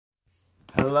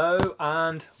Hello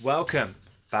and welcome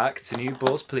back to New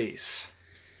Balls Please.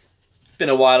 Been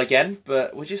a while again,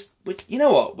 but we're just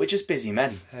busy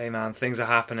men. Hey man, things are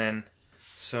happening.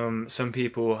 Some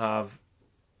people have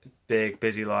big,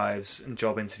 busy lives and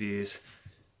job interviews,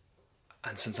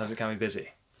 and sometimes it can be busy,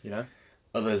 you know?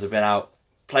 Others have been out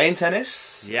playing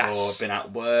tennis, Yes. or been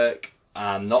at work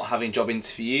and not having job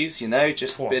interviews,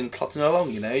 just been plodding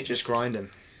along, just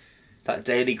grinding. That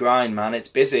daily grind, man. It's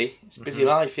busy. It's a busy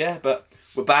life, yeah. But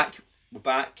we're back.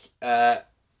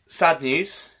 Sad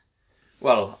news.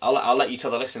 Well, I'll let you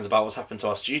tell the listeners about what's happened to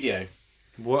our studio.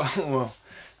 Well,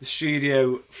 the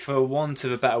studio, for want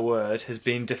of a better word, has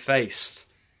been defaced.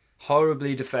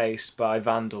 Horribly defaced by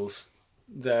vandals.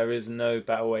 There is no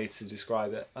better way to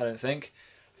describe it, I don't think.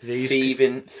 These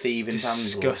thieving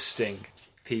disgusting vandals.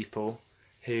 People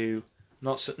who,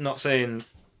 not saying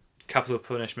capital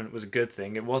punishment was a good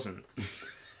thing, it wasn't.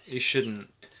 You shouldn't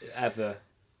ever.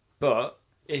 But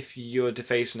if you're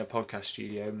defacing a podcast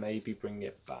studio, maybe bring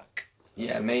it back.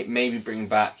 Yeah, maybe bring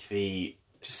back the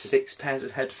 6 pairs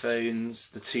of headphones,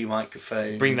 the 2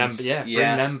 microphones. Bring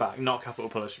them back. Not capital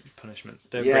punishment.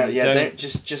 Don't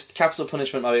just capital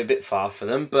punishment might be a bit far for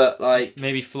them, but like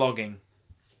maybe flogging.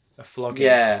 A flogging.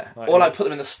 Yeah, or like put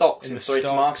them in the stocks and throw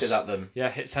tomatoes at them. Yeah,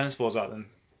 hit tennis balls at them.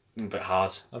 A bit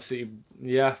hard. Absolutely.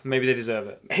 Yeah, maybe they deserve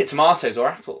it. Hit tomatoes or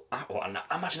apple.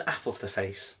 Imagine an apple to the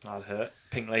face. That'd hurt.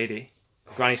 Pink lady.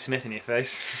 Granny Smith in your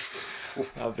face.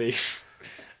 That'd be...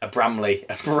 A Bramley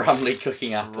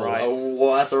cooking apple. Right.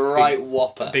 Oh, that's a right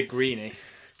whopper. Big greenie.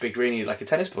 Big greenie, like a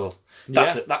tennis ball.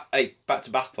 Hey, back to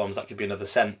bath bombs, that could be another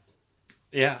scent.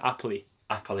 Yeah, appley.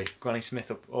 Granny Smith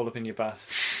all up in your bath.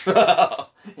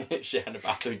 Sharing a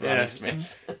bath with Granny Smith.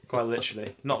 Quite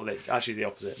literally. Actually the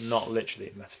opposite. Not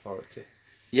literally, metaphorically.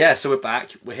 Yeah, so we're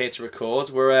back. We're here to record.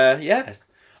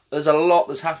 There's a lot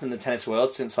that's happened in the tennis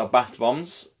world since our bath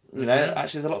bombs.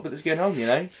 Actually there's a lot that's going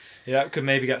on, Yeah, could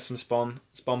maybe get some spawn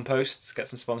posts, get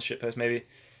some sponsorship posts, maybe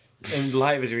in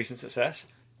light of his recent success.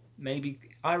 Maybe,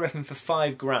 I reckon for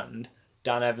 $5,000,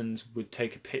 Dan Evans would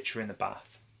take a picture in the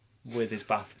bath with his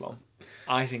bath bomb.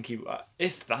 I think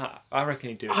I reckon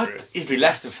he'd do it for it. It'd be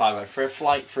less than $5 for a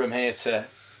flight from here to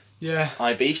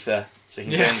Ibiza, so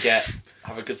he can go and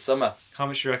have a good summer. How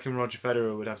much do you reckon Roger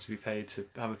Federer would have to be paid to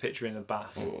have a picture in the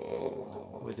bath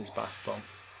with his bath bomb?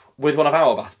 With one of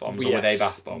our bath bombs, or with a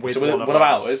bath bomb? With one of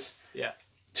ours? Yeah.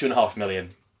 £2.5 million.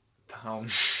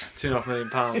 £2.5 million.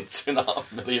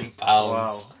 £2.5 million. Wow,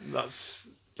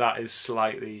 that is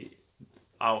slightly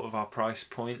out of our price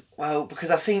point. Well,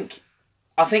 because I think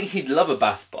he'd love a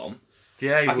bath bomb.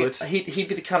 Yeah, he would. He'd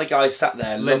be the kind of guy who sat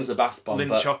there, loves a bath bomb.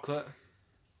 Lindt chocolate.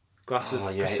 Glass of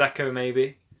Prosecco,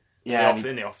 maybe. Yeah.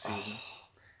 In the off season.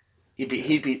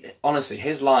 He'd be honestly,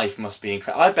 his life must be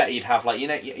incredible. I bet he'd have you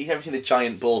ever seen the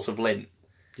giant balls of Lindt?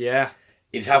 Yeah.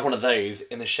 He'd have one of those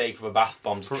in the shape of a bath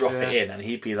bomb to drop it in, and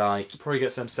he'd be like... Probably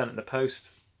gets them sent in the post.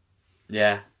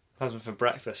 Yeah. Has them for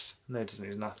breakfast. No, he doesn't.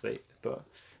 He's an athlete. But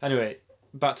anyway,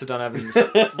 back to Dan Evans.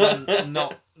 When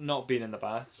not being in the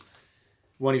bath.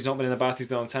 When he's not been in the bath, he's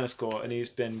been on the tennis court and he's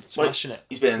been smashing it.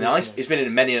 He's been in the ice. He's been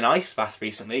in many an ice bath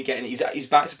recently. He's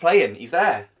back to playing. He's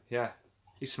there. Yeah,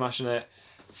 he's smashing it.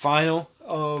 Final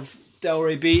of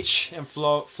Delray Beach in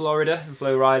Florida, in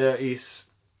Flowrider. He's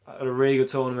at a really good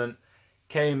tournament.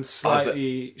 Came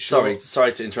slightly short.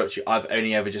 Sorry to interrupt you. I've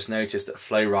only ever just noticed that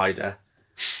Flowrider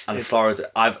and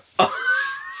Florida.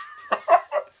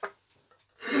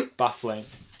 Baffling.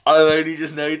 I've only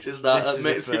just noticed that. This that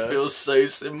makes me first. feel so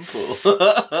simple.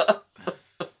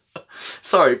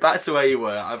 Sorry, back to where you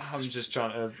were. I'm just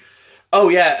trying to. Oh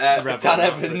yeah, rev Dan on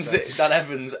that for a Evans. second. Dan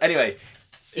Evans. Anyway,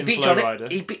 he beat John.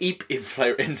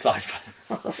 Inside.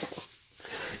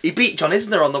 He beat John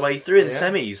Isner on the way through in the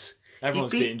semis.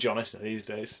 Everyone's beating John Isner these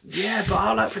days. Yeah, but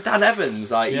I like for Dan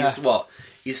Evans.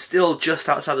 He's still just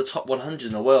outside the top 100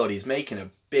 in the world. He's making a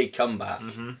big comeback.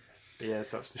 Mm-hmm.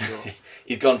 Yes, that's for sure.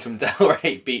 He's gone from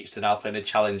Delray Beach to now playing a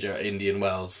challenger at Indian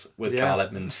Wells with Carl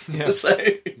Edmund. Yeah. So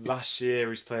last year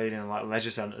he's played in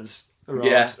leisure centres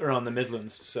around the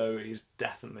Midlands, so he's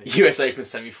definitely US Open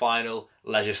semi-final,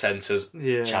 leisure centres,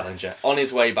 challenger. On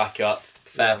his way back up,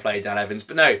 fair play Dan Evans.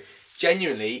 But no,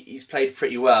 genuinely, he's played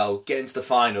pretty well. Getting to the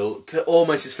final,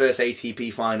 almost his first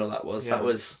ATP final. That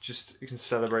was just you can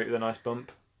celebrate with a nice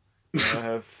bump. Not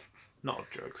of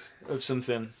drugs, of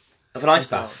something. Of an ice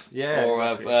bath,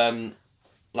 or exactly.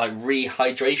 Of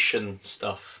rehydration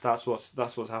stuff. That's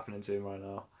what's happening to him right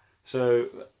now. So,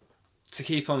 to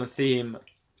keep on the theme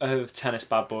of tennis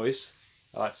bad boys,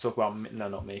 I like to talk about... No,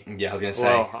 not me. Yeah, I was going to say...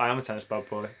 Well, I am a tennis bad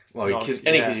boy. Well, because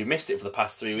you missed it for the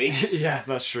past 3 weeks. Yeah,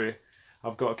 that's true.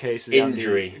 I've got a case of the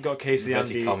injury. Got a case of the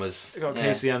Andy... Commas. Got a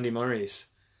case of the Andy Murrays.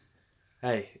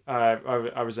 Hey, I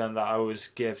resent that.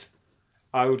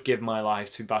 I would give my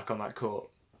life to be back on that court.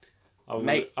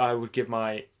 I would give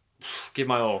my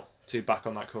all to be back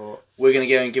on that court. We're gonna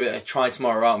go and give it a try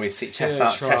tomorrow, aren't we? Test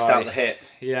out the hit.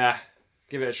 Yeah,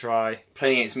 give it a try.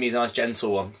 Playing against me is a nice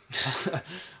gentle one.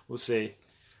 We'll see.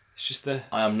 It's just I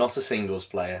am not a singles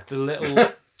player. The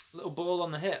little ball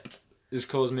on the hip has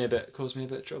caused me a bit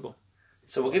of trouble.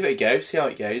 So we'll give it a go, see how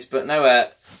it goes. But no,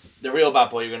 the real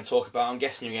bad boy you're going to talk about, I'm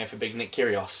guessing you're going for big Nick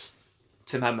Kyrgios.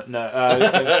 Tim Henman,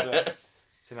 no.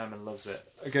 Tim Henman loves it.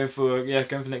 Going for Nick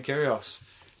Kyrgios.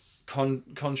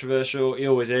 Controversial, he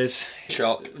always is.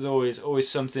 Shock. There's always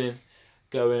something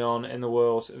going on in the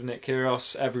world of Nick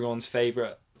Kyrgios, everyone's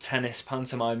favourite tennis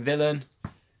pantomime villain.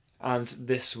 And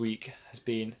this week has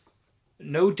been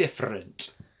no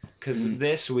different. Because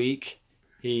this week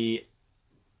he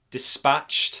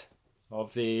dispatched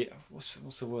of the... What's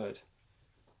the word?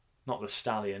 Not the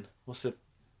stallion. What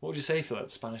would you say for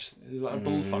that Spanish? Like a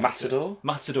bullfighter? Matador?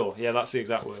 Matador, yeah, that's the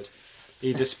exact word.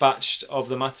 He dispatched of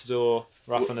the Matador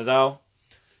Rafa Nadal.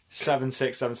 7-6,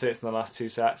 7-6 in the last 2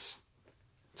 sets.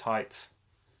 Tight.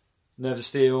 Nerves of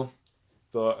steel.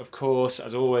 But of course,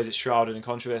 as always, it's shrouded in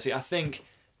controversy. I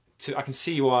can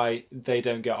see why they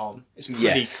don't get on. It's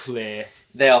pretty clear.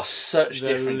 They are such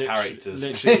different characters.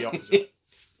 Literally the opposite.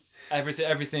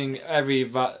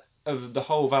 Of the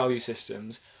whole value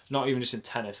systems, not even just in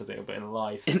tennis, I think, but in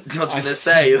life. I was going to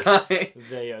say, like...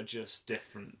 They are just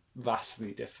different.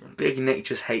 Vastly different. Big Nick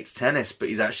just hates tennis, but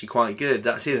he's actually quite good.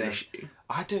 That's his issue.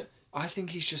 I think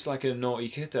he's just like a naughty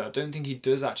kid, though. I don't think he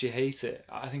does actually hate it.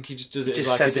 I think he just does it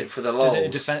says it for the lols.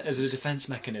 Does it as a defence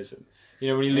mechanism. You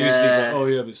know, when he loses, he's like, oh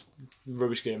yeah, but it's a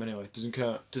rubbish game anyway. Doesn't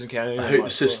count anyway. I hate the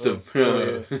system.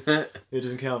 It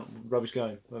doesn't count. Rubbish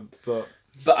game. But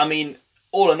I mean,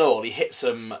 all in all, he hit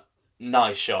some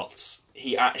nice shots.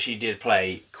 He actually did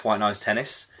play quite nice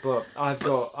tennis. But I've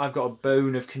got a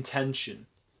bone of contention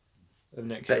of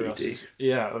Nick Kyrgios's.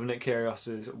 Yeah, of Nick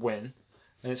Kyrgios's win.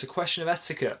 And it's a question of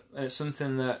etiquette. And it's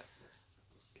something that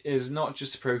is not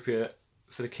just appropriate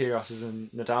for the Kyrgioses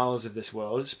and Nadals of this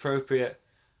world. It's appropriate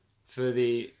for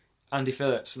the Andy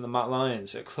Phillips and the Matt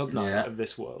Lyons at Club Night of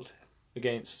this world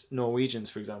against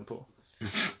Norwegians, for example.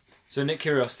 So Nick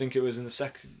Kyrgios, I think it was in the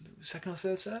second or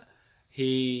third set,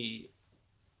 he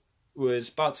was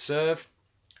about to serve.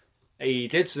 He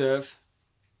did serve.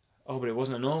 Oh, but it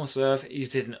wasn't a normal serve. He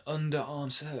did an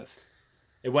underarm serve.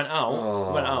 It went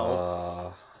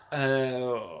out.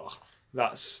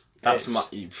 It's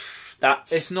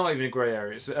not even a grey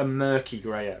area. It's a murky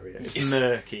grey area. It's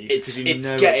murky. It's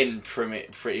getting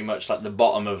pretty much like the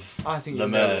bottom of I think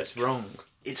the it's wrong.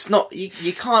 It's not.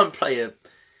 You can't play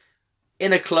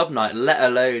in a club night, let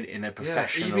alone in a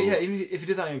professional. Even if you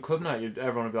did that in a club night,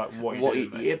 everyone would be like, "What are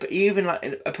you doing?" Yeah, but even like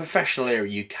in a professional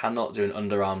area, you cannot do an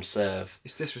underarm serve.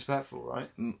 It's disrespectful, right?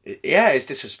 Yeah, it's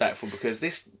disrespectful because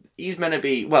he's meant to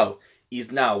be. Well,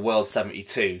 he's now world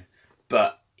 72,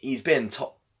 but he's been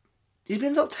top 10,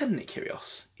 Nick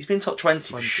Kyrgios. He's been top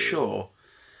 20 for sure.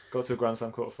 Got to a Grand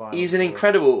Slam quarterfinal. He's an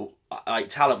incredible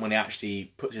talent when he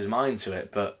actually puts his mind to it,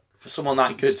 but for someone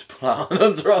that good to pull out an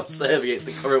underarm serve against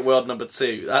the current world number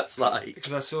 2, that's like...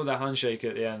 Because I saw that handshake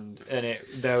at the end, and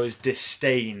there was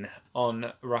disdain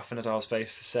on Rafa Nadal's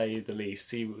face, to say the least.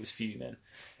 He was fuming.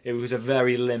 It was a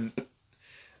very limp,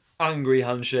 angry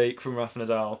handshake from Rafa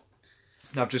Nadal.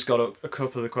 And I've just got a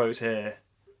couple of the quotes here.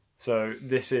 So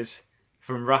this is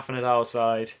from Rafa Nadal's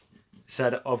side.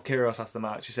 Said of Kyrgios after the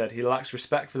match, he said he lacks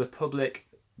respect for the public,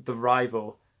 the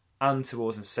rival, and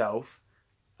towards himself.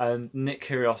 And Nick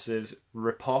Kyrgios's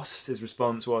riposte, his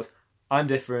response was, "I'm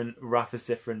different, Rafa's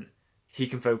different, he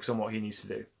can focus on what he needs to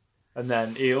do." And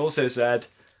then he also said,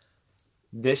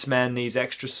 "This man needs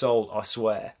extra salt, I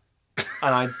swear."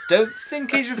 And I don't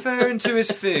think he's referring to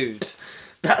his food.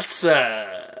 That's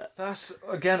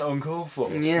again uncalled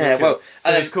for. Yeah, well,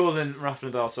 so he's calling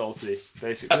Rafa Nadal salty,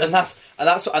 basically. And that's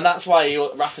why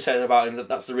Rafa said about him that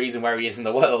that's the reason where he is in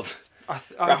the world.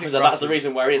 Rafa said that's the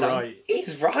reason where he is. Right.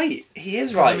 He's right. He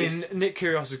is right. I mean, Nick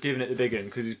Kyrgios has given it the big one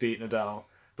because he's beaten Nadal.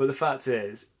 But the fact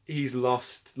is, he's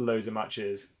lost loads of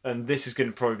matches, and this is going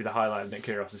to probably be the highlight of Nick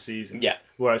Kyrgios' season. Yeah.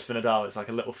 Whereas for Nadal, it's like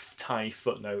a little tiny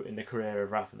footnote in the career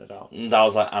of Rafa Nadal. That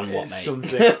was like, and what, mate?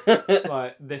 Something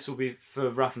like this will be for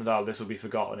Rafa Nadal. This will be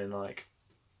forgotten in like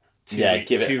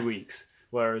 2 weeks.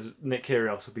 Whereas Nick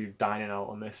Kyrgios will be dining out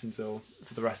on this for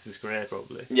the rest of his career,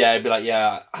 probably. Yeah, he'd be like,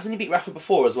 hasn't he beat Rafa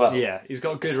before as well? Yeah, he's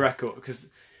got a good record because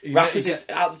Rafa's at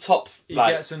the top. He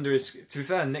gets under his. To be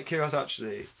fair, Nick Kyrgios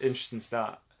actually interesting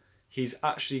stat. He's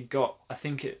actually got. I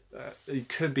think it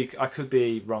could be. I could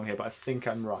be wrong here, but I think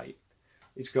I'm right.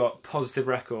 He's got positive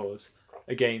records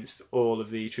against all of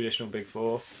the traditional big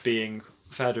four, being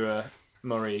Federer,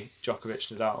 Murray,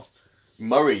 Djokovic, Nadal.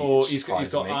 Murray, or he's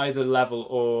got me. either level,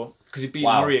 or because he beat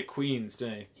Murray at Queen's,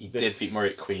 didn't he? He did beat Murray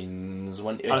at Queen's.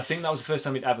 And I think that was the first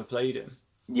time he'd ever played him.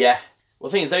 Yeah.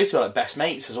 Well, the thing is, those two are like best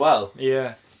mates as well.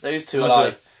 Yeah. Those two are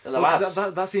like the lads.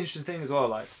 That's the interesting thing as well.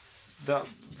 Like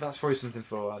that's probably something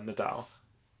for Nadal.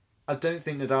 I don't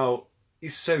think Nadal.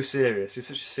 He's so serious. He's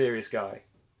such a serious guy.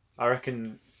 I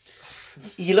reckon.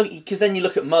 You look because then you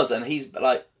look at Muzz and he's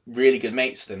like really good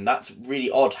mates with him. That's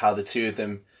really odd how the two of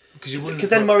them. Because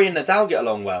then Murray and Nadal get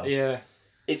along well. Yeah.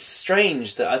 It's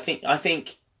strange that I think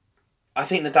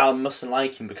Nadal mustn't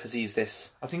like him because he's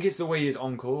this. I think it's the way he is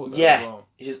on court. Yeah, as well.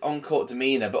 It's his on court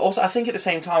demeanour. But also, I think at the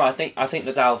same time, I think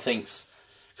Nadal thinks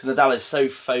because Nadal is so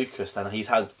focused and he's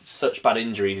had such bad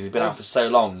injuries. He's been out for so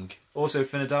long. Also,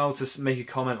 for Nadal to make a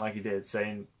comment like he did,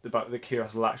 saying about the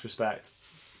Kyrgios lacks respect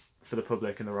for the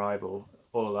public and the rival,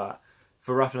 all of that.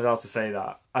 For Rafa Nadal to say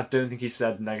that, I don't think he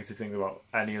said negative things about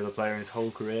any other player in his whole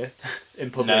career,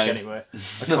 in public anyway.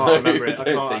 I can't remember it. I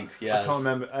can't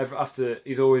remember. After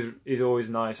he's always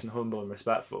nice and humble and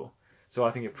respectful. So I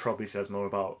think it probably says more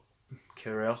about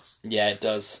Kyrgios. Yeah, it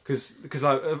does. Because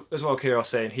as well, Kyrgios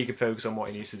saying he can focus on what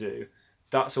he needs to do.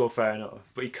 That's all fair enough,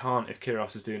 but he can't if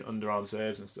Kyrgios is doing underarm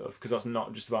serves and stuff, because that's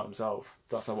not just about himself.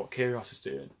 That's like what Kyrgios is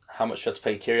doing. How much do you have to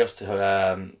pay Kyrgios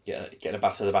to get a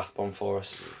bath with a bath bomb for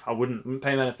us? I wouldn't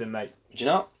pay him anything, mate. Would you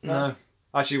not? No.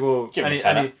 Actually, well, give him a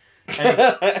tenner.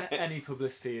 any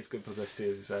publicity is good publicity,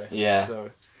 as you say. Yeah. So,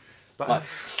 but might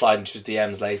slide into his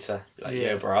DMs later. Be like,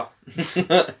 yo, bro.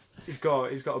 He's got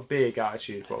a big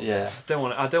attitude problem. Yeah.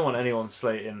 I don't want anyone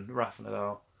slating Rafa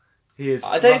Nadal. He is.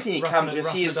 I don't think he can because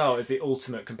Rafa Nadal is the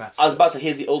ultimate competitor. I was about to say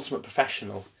he's the ultimate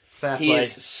professional. Fair he play.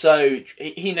 Is so.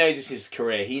 He knows this is his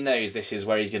career. He knows this is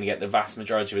where he's going to get the vast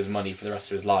majority of his money for the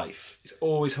rest of his life. He's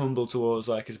always humble towards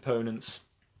like his opponents,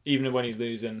 even when he's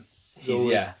losing.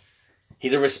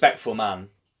 He's a respectful man.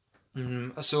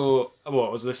 Mm-hmm. I saw when I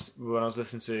was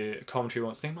listening to a commentary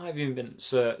once. I think it might have even been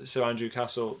Sir Andrew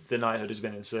Castle. The knighthood has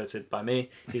been inserted by me.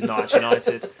 He's not actually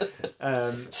knighted.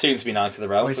 Soon to be knight of the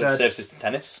realm for the services to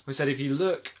tennis. We said if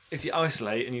you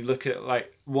isolate and you look at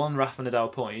like one Rafa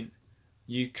Nadal point,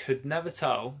 you could never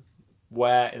tell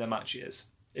where in the match he is.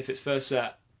 If it's first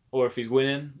set, or if he's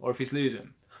winning, or if he's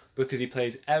losing, because he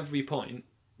plays every point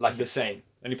like the same.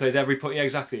 And he plays every point, yeah,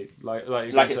 exactly, like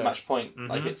it's match point. Mm-hmm.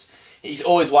 Like he's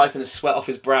always wiping the sweat off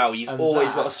his brow. He's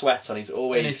always got a sweat on. He's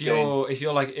always. And if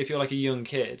you're like a young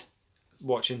kid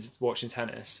watching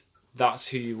tennis, that's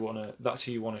who you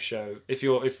wanna show. If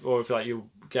you're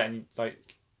getting like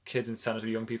kids into tennis or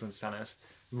young people into tennis,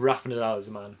 Rafa Nadal is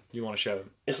the man you want to show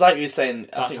them. It's like you were saying.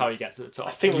 That's how you get to the top.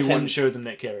 I think you wouldn't show them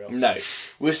Nick Kyrgios. No,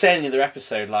 we were saying in the other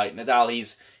episode, like Nadal,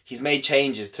 he's made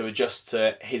changes to adjust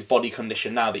to his body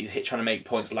condition now that he's trying to make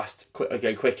points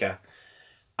go quicker.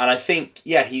 And I think,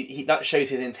 he that shows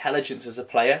his intelligence as a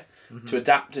player to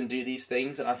adapt and do these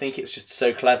things. And I think it's just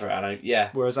so clever.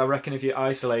 Whereas I reckon if you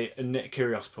isolate a Nick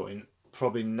Kyrgios point,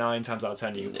 probably 9 times out of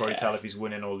 10 you can probably tell if he's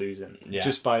winning or losing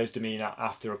just by his demeanour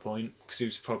after a point, because he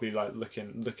was probably like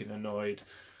looking annoyed.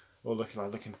 Or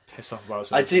looking pissed off about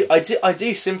something. I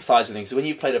do sympathise with him, because when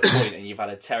you've played a point and you've had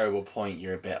a terrible point,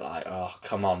 you're a bit like, oh,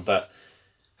 come on. But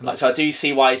so I do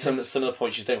see why some of the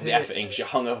points you just don't put the effort in, because you're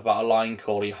hung up about a line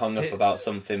call, you're hung up about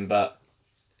something. But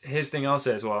here's the thing I'll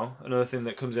say as well. Another thing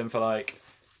that comes in for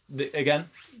again,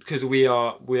 because we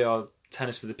are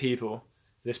tennis for the people.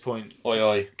 This point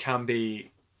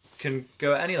can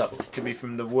go at any level. It could be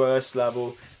from the worst level.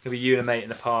 It could be you and a mate in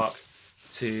the park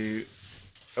to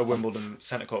a Wimbledon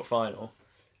centre court final,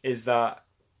 is that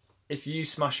if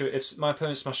my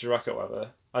opponent smashes a racket or whatever,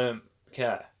 I don't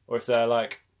care. Or if they're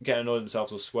like getting annoyed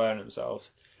themselves or swearing at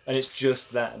themselves, and it's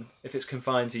just them, if it's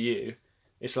confined to you,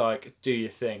 it's like, do your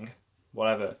thing,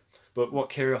 whatever. But what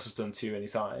Kyrgios has done too many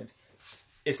times,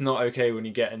 it's not okay when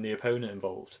you get in the opponent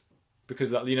involved,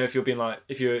 because that,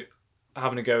 if you're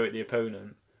having a go at the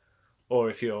opponent, or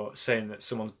if you're saying that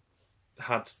someone's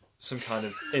had some kind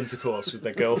of intercourse with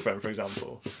their girlfriend, for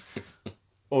example,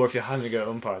 or if you're having to go at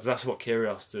umpires, that's what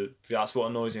Kyrgios did. That's what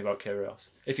annoys me about Kyrgios.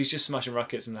 If he's just smashing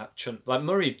rackets and that like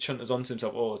Murray chunters onto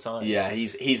himself all the time. Yeah,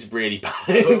 he's really bad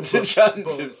to chunt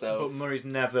himself. But Murray's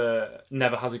never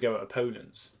has a go at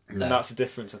opponents. No. And that's the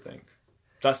difference, I think.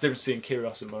 That's the difference between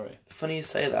Kyrgios and Murray. Funny you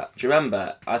say that. Do you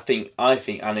remember? I think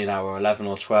Andy and I were 11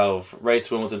 or 12, Road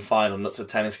to Wimbledon final, not to a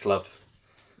tennis club.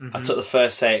 Mm-hmm. I took the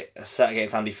first set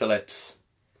against Andy Phillips.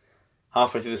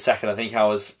 Halfway through the second, I think I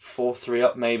was 4-3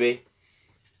 up, maybe.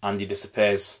 Andy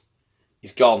disappears.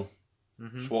 He's gone.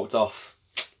 Mm-hmm. Just walked off.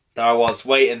 There I was,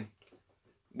 waiting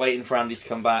for Andy to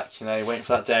come back, waiting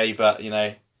for that day, but,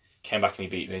 Came back and he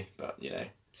beat me, but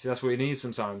See, that's what you need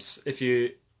sometimes. If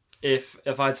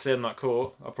I'd stayed on that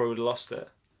court, I probably would have lost it.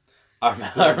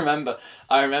 I remember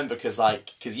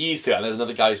because you used to, and there's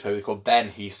another guy who's played with called Ben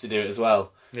who used to do it as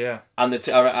well. Yeah. And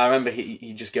I remember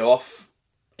he'd just go off,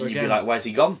 and you'd be like, "Where's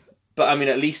he gone?" But I mean,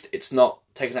 at least it's not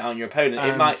taking it out on your opponent.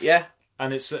 It might, yeah.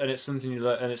 And it's something you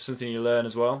learn, and it's something you learn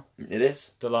as well. It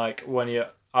is. That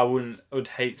I would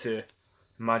hate to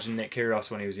imagine Nick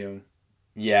Kyrgios when he was young.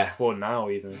 Yeah. Or now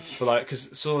even, but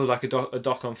because sort of like a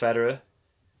doc on Federer.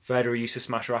 Federer used to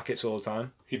smash rackets all the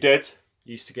time. He did.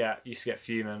 Used to get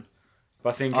fuming. But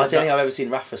I think I don't think I've ever seen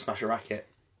Rafa smash a racket.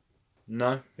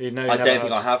 No, I don't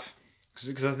think I have.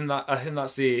 Because I think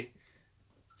that's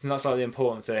like the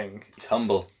important thing. It's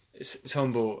humble. It's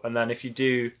humble, and then if you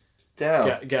do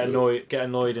Damn. get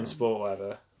annoyed in sport, or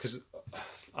whatever. Because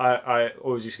I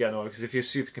always used to get annoyed because if you're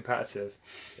super competitive,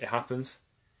 it happens.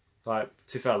 Like,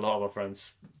 to be fair, a lot of our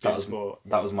friends do sport.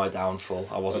 That was my downfall.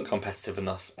 I wasn't competitive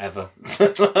enough ever.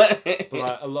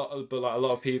 but a lot of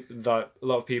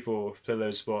people play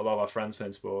loads of sport. A lot of our friends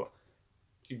play sport.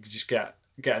 You just get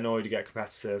annoyed. You get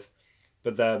competitive,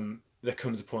 but then there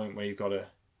comes a point where you've got to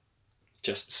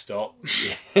just stop.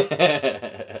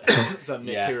 Yeah. So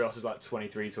Nick Kyrgios is like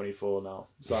 23, 24 now.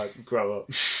 So grow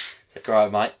up. Grow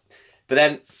up, mate. But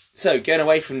then, so going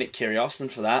away from Nick Kyrgios,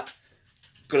 and for that,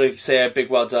 got to say a big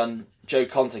well done, Joe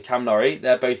Conte, Cam Norrie.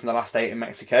 They're both in the last 8 in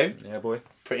Mexico. Yeah, boy.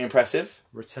 Pretty impressive.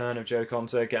 Return of Joe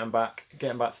Conte, getting back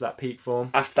to that peak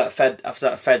form. After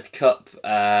that Fed Cup,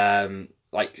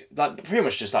 like pretty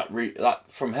much just like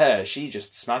from her, she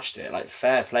just smashed it. Like,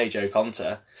 fair play, Joe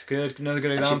Conte. It's good. Another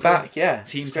good example. She's back, yeah.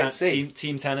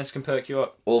 Team tennis can perk you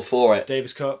up. All for it.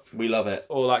 Davis Cup, we love it.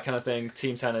 All that kind of thing.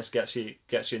 Team tennis gets you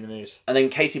in the mood. And then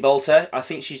Katie Bolter, I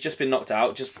think she's just been knocked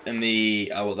out just in the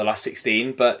last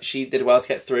 16, but she did well to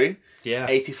get through. Yeah.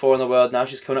 84 in the world now.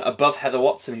 She's coming up above Heather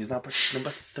Watson, who's now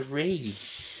number 3.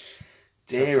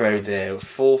 Dear oh dear.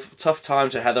 4 tough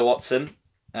times for Heather Watson.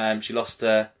 She lost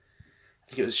I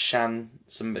think it was Shan,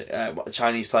 a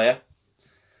Chinese player.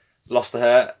 Lost to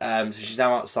her. So she's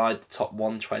now outside the top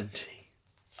 120,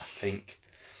 I think.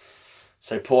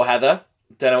 So poor Heather.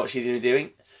 Don't know what she's going to be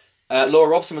doing. Laura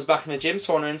Robson was back in the gym,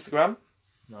 saw on her Instagram.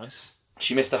 Nice.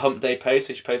 She missed a hump day post,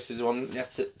 so she posted one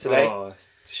today. Oh,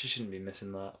 she shouldn't be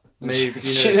missing that. Maybe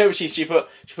she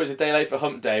puts a day late for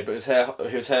hump day, but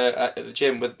it was her at the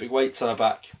gym with big weights on her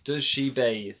back. Does she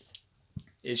bathe?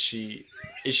 Is she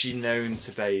known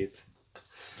to bathe?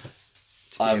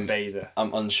 To be a bather?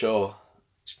 I'm unsure.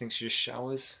 Do you think she just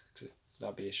showers? Because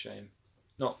that'd be a shame.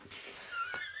 Not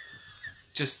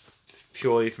just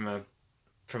purely from a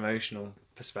promotional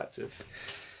perspective.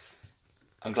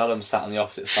 I'm glad I'm sat on the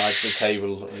opposite side of the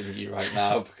table than you right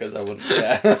now, because I wouldn't.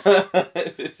 Yeah.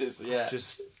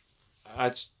 Just,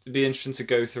 it'd be interesting to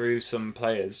go through some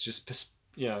players, just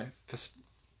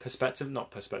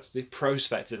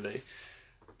prospectively,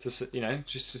 to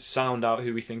just to sound out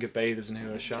who we think are bathers and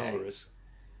who are showerers.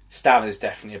 Stan is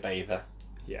definitely a bather.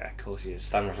 Yeah, of course he is.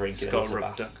 Stan Wawrinka. He's got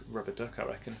a rubber duck, I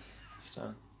reckon.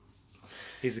 Stan.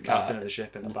 He's the captain of the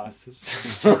ship in the bath.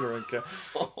 Stan Wawrinka.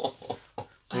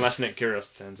 Unless Nick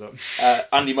Kyrgios turns up.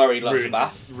 Andy Murray loves a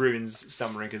bath. Ruins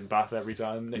Stan Wawrinka's bath every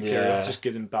time. Nick Kyrgios just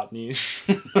gives him bad news.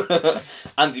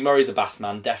 Andy Murray's a bath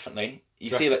man, definitely.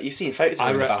 You've seen photos of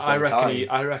him in the bath all the time.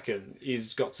 I reckon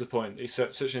he's got to the point. He's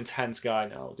such an intense guy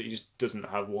now that he just doesn't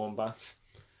have warm baths.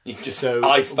 He's just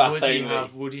ice bath only.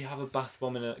 Would he have a bath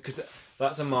bomb in it? Because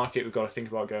that's a market we've got to think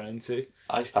about going into.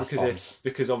 Ice bath bombs.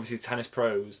 Because obviously tennis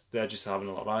pros, they're just having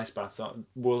a lot of ice baths.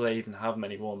 Will they even have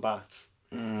many warm baths?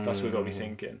 That's what we've got to be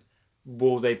thinking.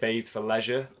 Will they bathe for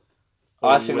leisure?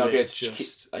 I think they'll get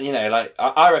just...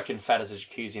 I reckon Fed has a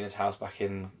jacuzzi in his house back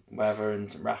in wherever,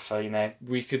 and Rafa,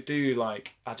 We could do, I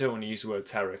don't want to use the word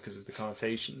terror because of the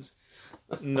connotations.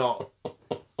 Not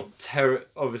terror,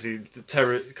 obviously, the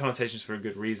terror connotations for a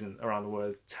good reason around the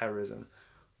word terrorism.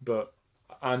 But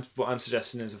what I'm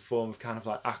suggesting is a form of kind of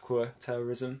aqua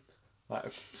terrorism.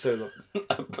 So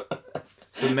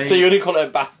you only call it a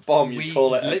bath bomb, you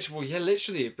call it...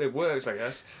 Literally, it works, I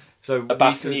guess. So a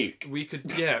bath nuke.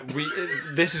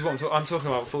 This is what I'm talking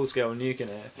about. Full scale nuking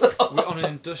here. On an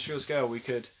industrial scale, we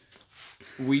could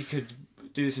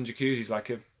do this in jacuzzis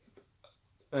like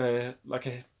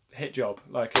a hit job,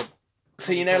 like a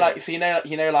hit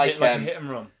and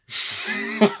run.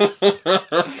 We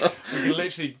could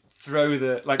literally throw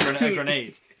a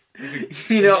grenade.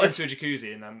 Into a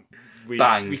jacuzzi and then we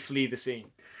flee the scene.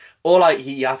 Or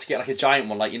you have to get a giant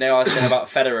one, I was saying about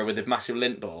Federer with the massive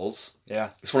lint balls. Yeah,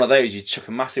 it's one of those. You chuck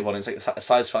a massive one. It's like a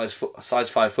size 5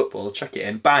 football. Chuck it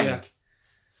in, bang. Yeah.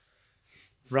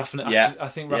 I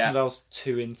think Rafa Nadal's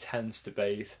too intense to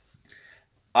bathe.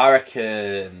 I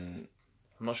reckon.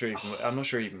 I'm not sure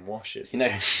he even washes. You know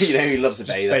who loves a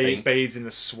bathe. I think bathes in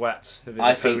the sweat of his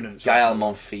I think opponents. Gael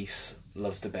Monfils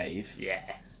loves to bathe, Yeah,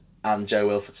 and Joe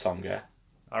Wilfred Songa.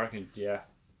 I reckon. Yeah,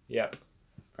 yep.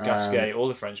 Gasquet, all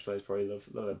the French players probably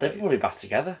love it. They probably bath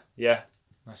together. Yeah,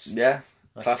 Yeah,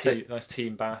 classic. Nice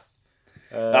team bath.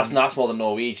 That's more than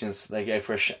Norwegians. They go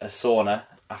for a sauna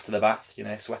after the bath.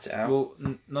 Sweat it out. Well,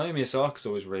 Naomi Osaka's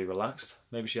always really relaxed.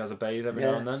 Maybe she has a bathe every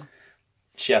now and then.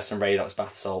 She has some Radox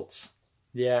bath salts.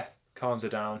 Yeah, calms her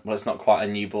down. Well, it's not quite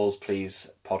a New Balls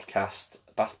Please podcast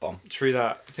bath bomb. True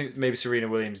that. I think maybe Serena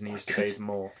Williams needs to bathe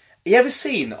more. You ever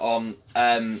seen on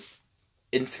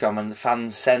Instagram when the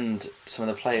fans send some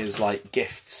of the players like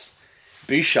gifts?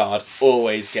 Bouchard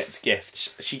always gets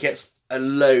gifts. She gets a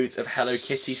load of Hello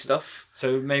Kitty stuff.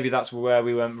 So maybe that's where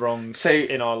we went wrong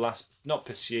in our last, not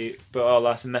pursuit, but our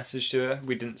last message to her.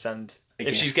 We didn't send...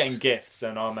 If she's getting gifts,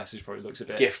 then our message probably looks a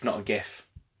bit... Gift, not a gif.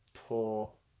 Poor...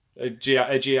 A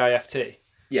GIFT.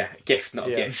 Yeah, a gift, not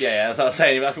a gift. Yeah, that's what I was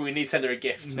saying. I think we need to send her a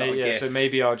gift, not a gift. So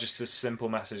maybe our just a simple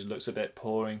message looks a bit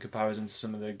poor in comparison to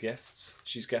some of the gifts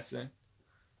she's getting.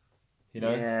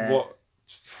 What...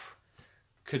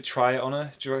 Could try it on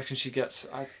her. Do you reckon she gets...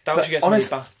 I doubt she gets many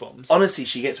bath bombs. Honestly,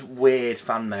 she gets weird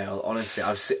fan mail. Honestly,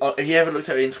 if you ever looked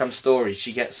at her Instagram stories,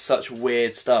 she gets such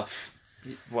weird stuff.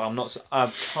 Well,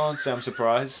 I can't say I'm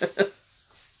surprised. To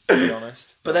be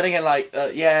honest. But then again,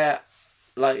 I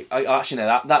actually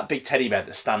know that big teddy bear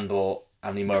that Stan bought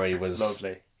Andy Murray was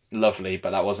lovely,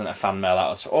 but that wasn't a fan mail. That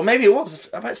was, or maybe it was.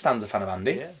 I bet Stan's a fan of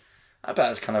Andy. Yeah, I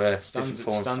bet it's kind of a different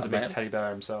form. Stan's a big teddy bear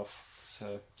himself,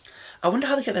 so. I wonder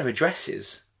how they get their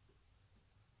addresses.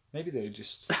 Maybe they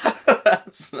just...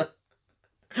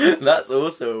 That's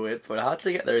also a weird point. How do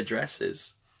they get their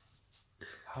addresses?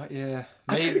 Yeah.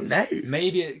 I don't know.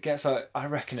 Maybe it gets I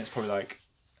reckon it's probably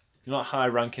not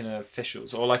high-ranking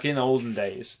officials, or in olden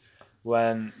days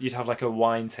when you'd have a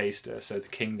wine taster so the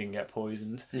king didn't get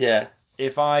poisoned. Yeah.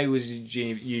 If I was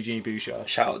Eugenie Bouchard,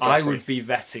 I would be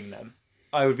vetting them.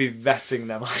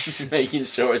 Just making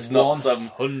sure it's not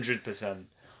 100%.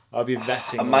 I'll be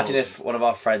vetting. Imagine if one of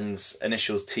our friends'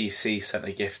 initials TC sent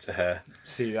a gift to her.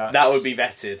 See, that would be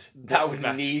vetted. That would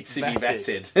need to be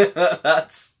vetted.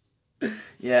 That's...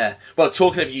 Yeah. Well,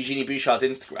 talking of Eugenie Bouchard's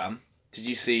Instagram, did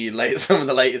you see some of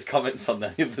the latest comments on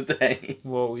there the other day?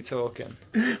 What are we talking?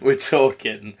 We're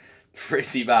talking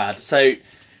pretty bad. So,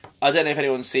 I don't know if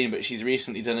anyone's seen, but she's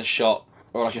recently done a shot,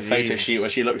 or a photo shoot, where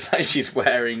she looks like she's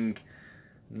wearing...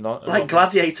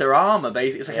 gladiator armour,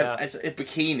 basically. It's a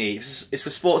bikini. It's for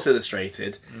Sports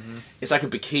Illustrated. Mm-hmm. It's like a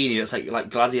bikini that's like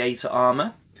gladiator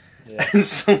armour. Yeah. And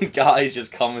some guys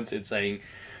just commented saying,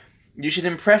 "You should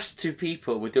impress two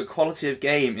people with your quality of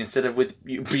game instead of with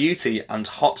beauty and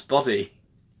hot body."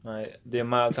 Right. The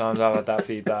amount of times I've had that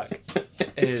feedback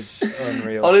is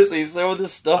unreal. Honestly, some of the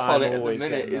stuff on it at the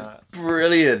minute is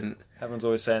brilliant. Everyone's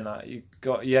always saying that. You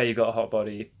got a hot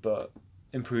body, but...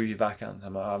 improve your backhand.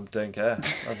 I don't care.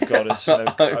 I've got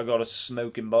a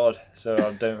smoking bod, so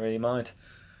I don't really mind.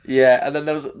 Yeah, and then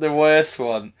there was the worst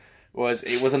one.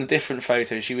 It was on a different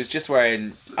photo. She was just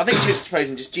wearing, I think she was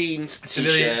posing just jeans,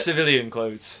 civilian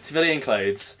clothes.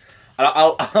 And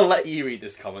I'll let you read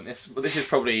this comment. This is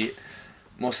probably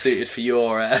more suited for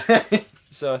your.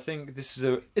 So I think this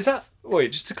is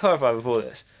just to clarify before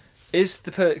this,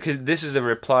 because this is a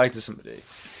reply to somebody.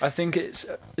 I think is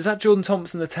that Jordan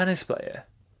Thompson, the tennis player?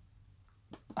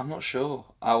 I'm not sure.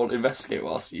 I will investigate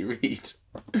whilst you read.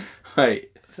 Wait.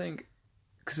 I think,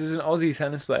 because there's an Aussie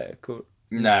tennis player called...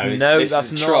 No,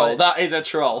 that's not a troll. That is a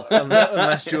troll.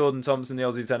 Unless Jordan Thompson, the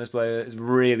Aussie tennis player, is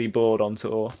really bored on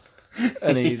tour.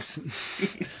 And he's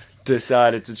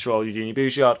decided to troll Eugenie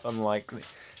Bouchard. Unlikely.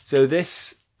 So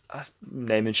this...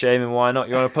 name and shame, and why not?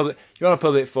 You're on a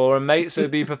public forum, mate, so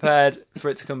be prepared for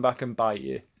it to come back and bite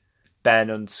you.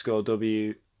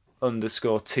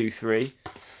 Ben_W_23.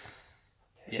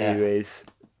 Yeah. Who is...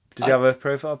 Does he have a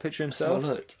profile picture himself?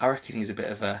 Look, I reckon he's a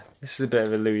bit of a... This is a bit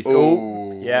of a Louis...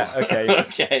 Ooh. Yeah, okay.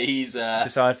 Okay, he's...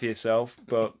 Decide for yourself,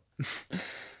 but...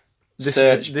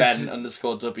 Search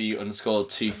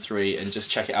Ben_W_23 and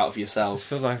just check it out for yourself. This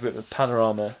feels like a bit of a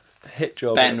panorama hit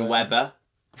job. Ben Webber.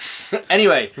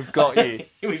 Anyway. We've got you.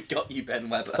 We've got you, Ben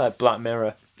Webber. It's like Black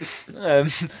Mirror.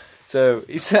 So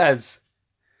he says...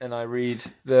 And I read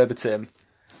verbatim,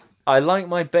 "I like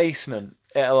my basement.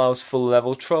 It allows full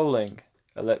level trolling. ...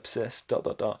 I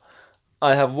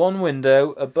have one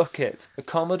window, a bucket, a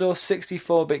Commodore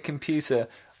 64-bit computer,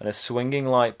 and a swinging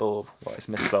light bulb." Well, it's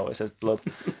misspelled. It says blood.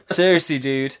 "Seriously,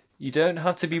 dude, you don't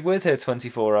have to be with her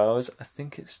 24 hours. I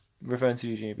think it's referring to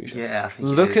Eugenie Bouchard. Yeah, I think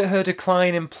Look at her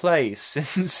decline in play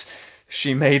since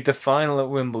she made the final at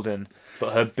Wimbledon.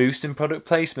 but her boost in product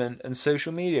placement and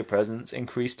social media presence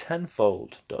increased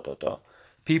tenfold. ...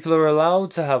 People are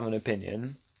allowed to have an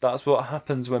opinion. That's what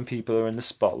happens when people are in the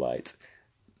spotlight.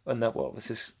 And that, well, this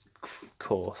is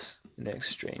coarse in the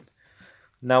extreme.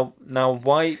 Now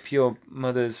wipe your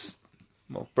mother's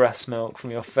breast milk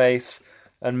from your face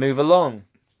and move along.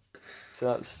 So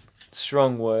that's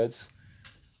strong words.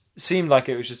 It seemed like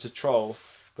it was just a troll,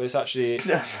 but it's actually...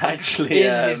 That's actually...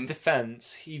 In his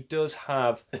defence, he does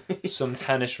have some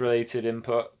tennis-related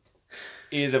input.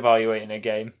 He is evaluating a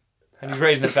game. And he's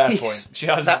raising a fair point. She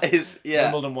has... That is... Yeah.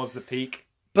 Wimbledon was the peak.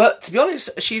 But, to be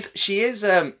honest, she is...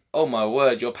 oh, my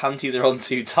word, your panties are on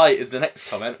too tight is the next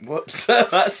comment. Whoops.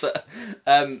 That's...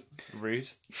 rude.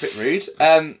 Bit rude.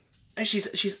 And she's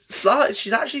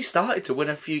actually started to win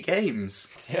a few games.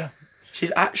 Yeah.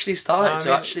 She's actually started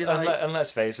to actually like... And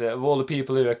let's face it, of all the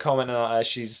people who are commenting on her,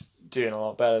 she's doing a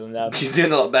lot better than them. She's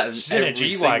doing a lot better than she's in a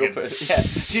G-Wagon. Yeah,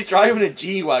 she's driving a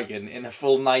G-Wagon in a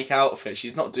full Nike outfit.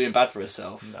 She's not doing bad for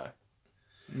herself. No.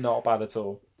 Not bad at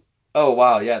all. Oh,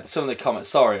 wow, yeah. Some of the comments...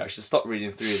 Sorry, I should stop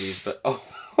reading through these, but...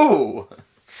 Oh!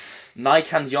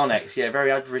 Nike and Yonex, yeah,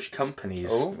 very average companies.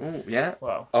 Oh, yeah.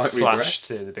 Well, I won't read the slash rest.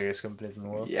 to the biggest companies in the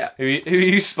world. Yeah. Who are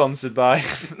you sponsored by?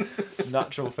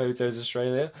 Natural Photos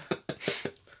Australia.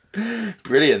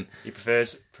 Brilliant. He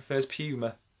prefers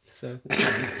Puma. So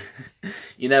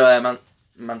you know,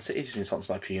 Man City just been sponsored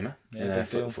by Puma Yeah, in a big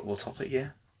deal. football topic.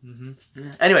 Yeah. Mhm.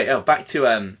 Yeah. Anyway, back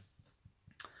to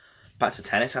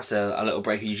tennis after a little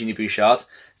break of Eugenie Bouchard.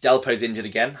 Delpo's injured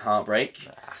again, heartbreak.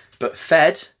 But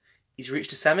Fed, he's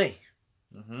reached a semi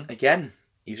again.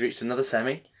 He's reached another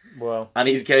semi, well, and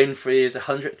he's going for his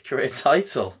 100th career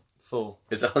title. full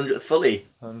His 100th fully.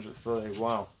 100th fully.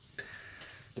 Wow.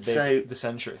 The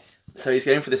century. So he's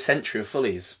going for the century of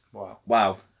fullies. Wow.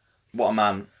 Wow, what a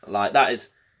man! Like that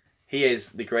is, he is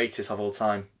the greatest of all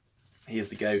time. He is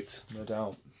the GOAT. No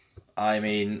doubt. I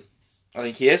mean, I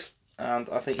think he is, and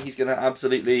I think he's gonna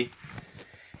absolutely,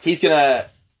 he's gonna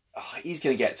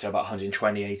get to about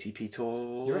 120 ATP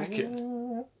tour. You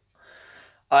reckon?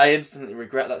 I instantly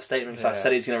regret that statement because I Yeah.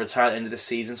 said he's going to retire at the end of the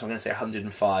season, so I'm going to say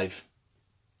 105.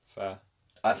 Fair.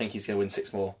 I think he's going to win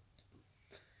 6 more.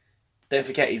 Don't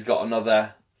forget he's got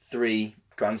another 3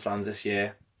 Grand Slams this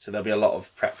year, so there'll be a lot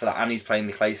of prep for that, and he's playing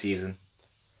the clay season.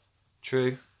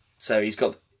 True. So he's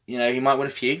got, he might win a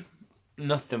few.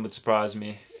 Nothing would surprise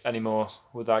me anymore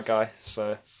with that guy.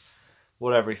 So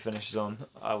whatever he finishes on,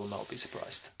 I will not be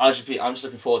surprised. I'm just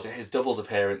looking forward to his doubles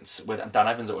appearance with Dan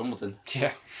Evans at Wimbledon.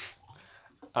 Yeah.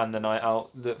 And the night out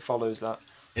that follows that.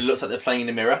 It looks like they're playing in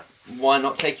the mirror. Why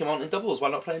not take him on in doubles? Why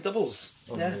not play in doubles?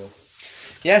 Unreal.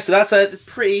 Yeah, so that's a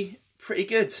pretty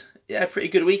good. Yeah, pretty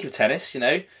good week of tennis.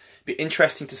 Be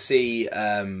interesting to see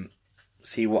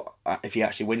what if he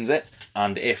actually wins it,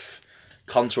 and if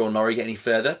Conter or Norrie get any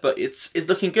further. But it's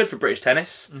looking good for British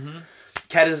tennis. Mm-hmm.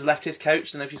 Kedders left his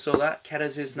coach. Don't know if you saw that.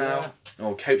 Kedders is now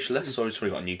coachless. Sorry, he's probably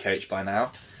got a new coach by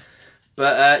now.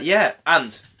 But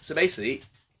and so basically,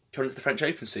 coming to the French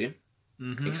Open soon.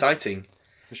 Mm-hmm. Exciting.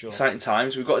 For sure. Exciting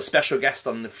times. We've got a special guest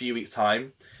on in a few weeks'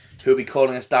 time who will be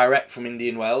calling us direct from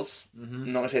Indian Wells. Mm-hmm.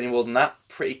 I'm not going to say any more than that.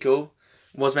 Pretty cool.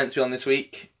 Was meant to be on this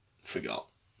week. Forgot.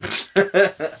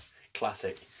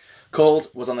 Classic. Called,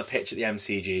 was on the pitch at the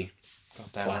MCG. God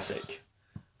damn it. Classic.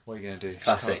 What are you going to do?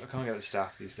 Classic. I can't get the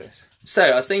staff these days. So,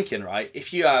 I was thinking, right,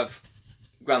 if you have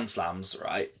Grand Slams,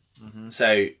 right,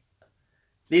 so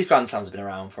these Grand Slams have been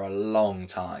around for a long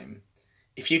time.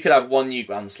 If you could have one new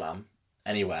Grand Slam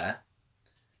anywhere,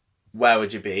 where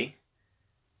would you be?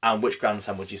 And which Grand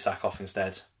Slam would you sack off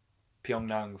instead?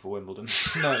 Pyongyang for Wimbledon.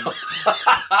 No.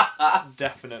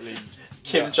 Definitely.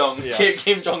 Kim Jong. Yeah.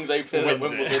 Kim Jong's opening at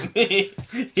Wins Wimbledon.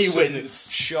 he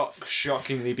wins.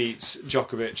 Shockingly beats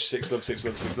Djokovic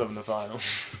 6-love in the final.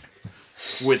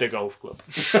 With a golf club.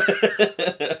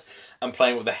 I'm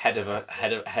playing with the head of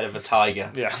a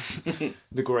tiger. Yeah.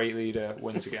 The great leader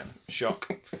wins again. Shock.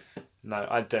 No,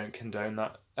 I don't condone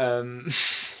that.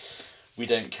 We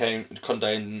don't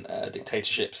condone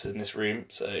dictatorships in this room,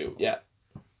 so yeah.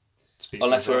 Speaking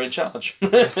Unless of- we're in charge.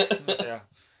 Yeah.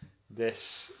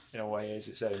 This, in a way, is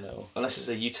its own little... Unless it's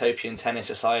a utopian tennis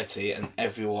society and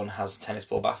everyone has tennis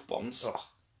ball bath bombs. Oh,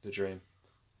 the dream.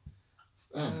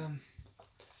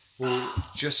 Well,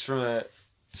 just to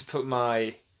put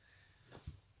my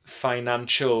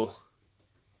financial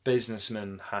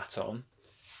businessman hat on,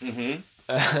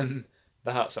 the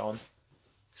hat's on.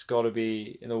 It's got to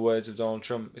be, in the words of Donald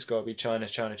Trump, it's got to be China,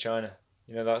 China, China.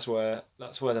 That's where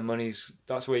the money's.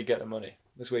 That's where you get the money.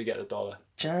 That's where you get the dollar.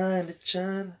 China,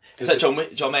 China. It's like John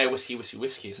Mayer, whiskey. It's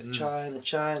like China,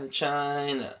 China,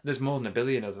 China. There's more than 1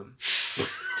 billion of them.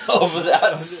 Oh,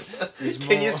 that's...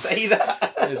 Can you say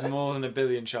that? There's more than 1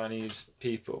 billion Chinese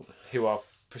people who are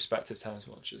prospective tennis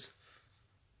watchers.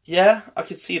 Yeah, I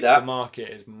could see that. The market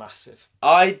is massive.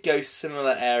 I'd go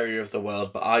similar area of the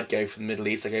world, but I'd go for the Middle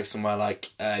East. I'd go for somewhere like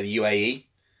the UAE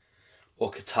or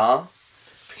Qatar,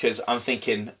 because I'm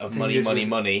thinking of money.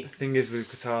 The thing is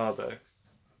with Qatar, though,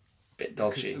 bit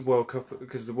dodgy. World Cup,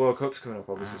 because the World Cup's coming up,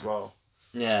 obviously, as well.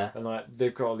 Yeah. And like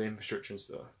they've got all the infrastructure and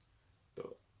stuff, but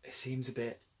it seems a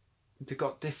bit. They've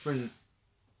got different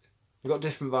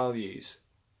values.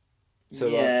 So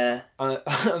yeah, like,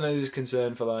 I know there's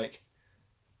concern for like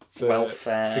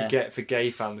welfare, for gay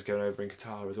fans going over in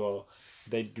Qatar as well.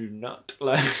 They do not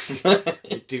like.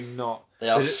 They do not. They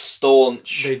are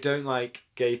staunch. They don't like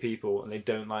gay people and they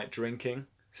don't like drinking.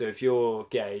 So if you're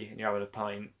gay and you're having a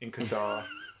pint in Qatar,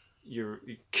 you're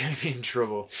gonna be in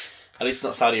trouble. At least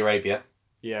not Saudi Arabia.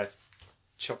 Yeah,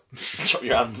 chop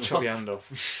your hands chop your hand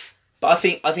off. But I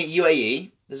think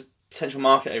UAE, there's a potential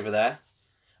market over there,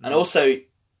 and also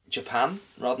Japan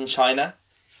rather than China.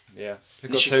 Yeah,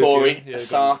 Nishikori,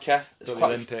 Osaka. Got the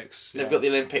Olympics. They've got the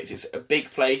Olympics. It's a big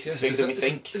place. It's bigger than we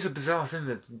think. It's a bizarre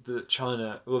thing that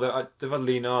China. Well, they've had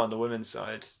Li Na on the women's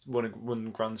side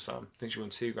won Grand Slam. I think she won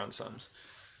 2 Grand Slams.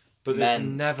 But they've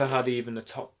never had even a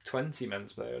top 20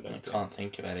 men's player. I can't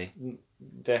think of any.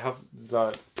 They have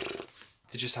like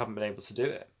they just haven't been able to do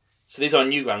it. So these are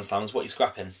new Grand Slams. What are you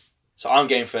scrapping? So I'm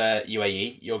going for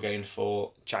UAE. You're going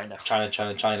for China. What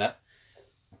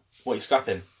are you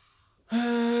scrapping?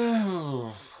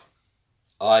 I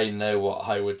know what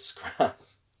I would scrap.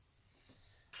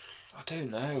 I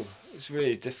don't know. It's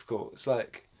really difficult. It's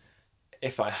like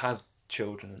if I had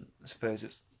children, I suppose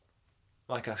it's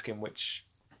like asking which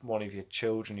one of your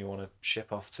children you want to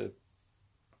ship off to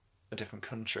a different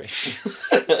country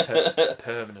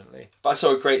permanently. But I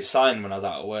saw a great sign when I was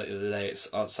out at work the other day.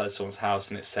 It's outside someone's house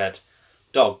and it said,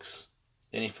 "Dogs,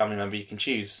 the only family member you can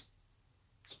choose."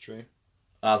 It's true.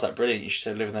 And I was like, brilliant, you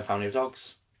should live in a family of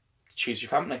dogs. Choose your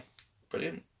family.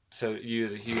 Brilliant. So you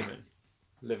as a human,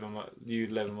 live among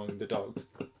the dogs.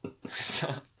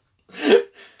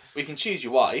 We can choose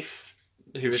your wife.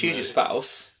 Choose your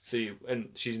spouse. So and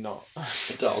she's not a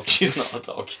dog. She's not a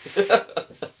dog.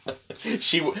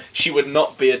 She would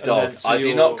not be a dog. I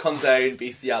do not condone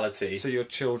bestiality. So your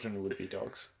children would be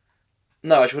dogs.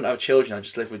 No, I just wouldn't have children. I'd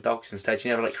just live with dogs instead.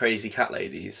 You know, like crazy cat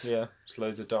ladies. Yeah, just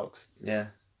loads of dogs. Yeah.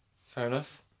 Fair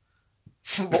enough.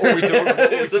 What were we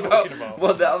talking about?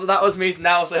 Well, that was me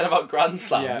now saying about Grand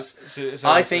Slams. Yeah, so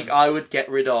I think I would get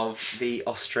rid of the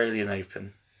Australian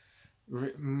Open.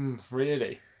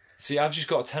 Really? See, I've just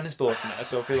got a tennis ball from it,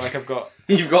 so I feel like I've got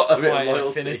You've got a bit of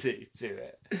loyalty. Affinity to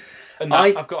it. And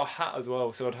I've got a hat as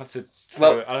well, so I'd have to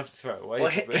throw it away. Well,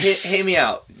 hear me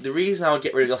out. The reason I would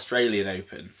get rid of the Australian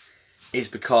Open is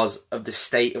because of the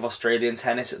state of Australian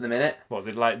tennis at the minute. What,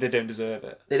 they don't deserve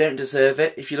it? They don't deserve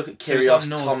it. If you look at Kyrgios,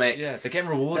 Tomic... Yeah, they're getting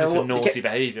rewarded for naughty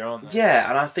behaviour, aren't they? Yeah,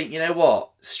 and I think, you know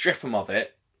what? Strip them of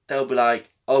it. They'll be like,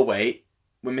 oh wait,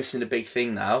 we're missing a big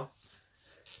thing now.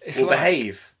 We'll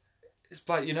behave. It's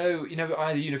like, you know,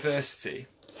 either university,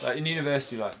 like in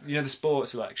university, like, you know, the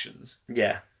sports elections.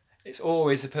 Yeah. It's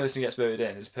always the person who gets voted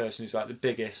in is the person who's like the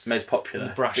biggest, most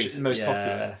popular, most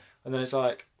popular, and then it's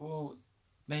like, well,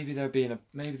 maybe they're a bit of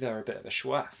a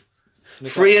schwaff.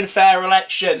 Free and fair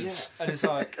elections. Yeah. And it's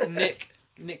like Nick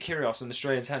Kyrgios in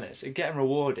Australian tennis, are getting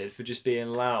rewarded for just being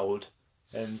loud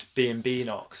and being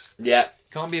beanox. Yeah.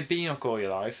 Can't be a beanock all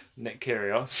your life, Nick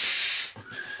Kyrgios.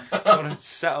 Got to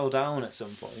settle down at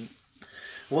some point.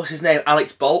 What's his name?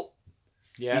 Alex Bolt.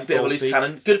 Yeah, he's a bit of a loose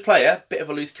cannon. Good player, bit of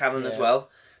a loose cannon as well.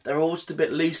 They're all just a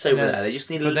bit loose over there. They just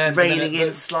need reining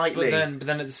in slightly. But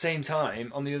then at the same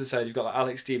time, on the other side, you've got like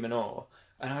Alex de Minaur,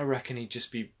 and I reckon he'd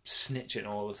just be snitching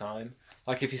all the time.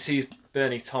 Like if he sees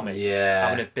Bernie Tomic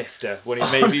having a bifter when he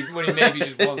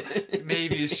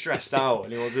maybe he's stressed out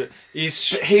and he wants it.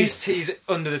 He's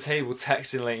under the table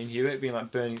texting Leighton Hewitt, being like,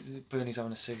 Bernie's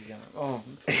having a cig again. Oh,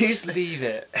 leave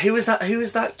it. Who was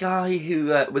that guy who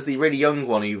was the really young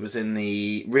one who was in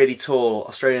the really tall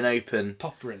Australian Open?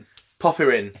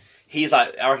 Popperin. He's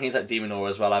like, I reckon he's like de Minaur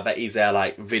as well. I bet he's there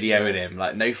like videoing him.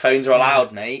 Like, no phones are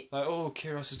allowed, mate. Like, oh,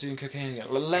 Kyrgios is doing cocaine again.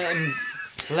 Let him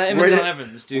and Dan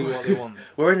Evans do what they want.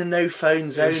 We're in a no phone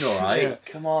zone, alright? Yeah.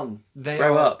 Come on,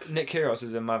 grow up. Nick Kyrgios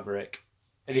is a maverick.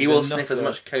 He will sniff as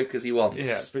much coke as he wants.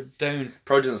 Yeah, but don't...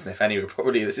 Probably doesn't sniff anyway.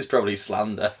 This is probably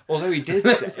slander. Although he did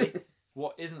say,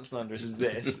 what isn't slanderous is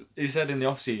this. He said in the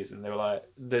off-season, they were like,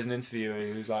 there's an interviewer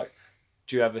who was like,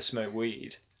 do you ever smoke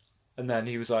weed? And then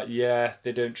he was like, "Yeah,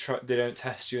 they don't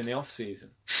test you in the off season."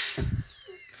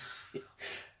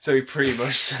 So he pretty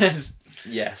much said,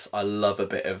 Yes, I love a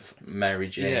bit of Mary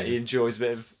Jane. "Yeah, he enjoys a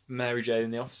bit of Mary Jane in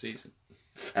the off season."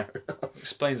 Fair enough.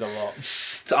 Explains a lot.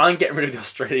 So I'm getting rid of the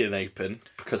Australian Open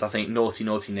because I think naughty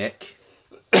Nick.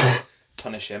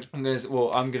 Punish him. I'm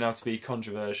gonna have to be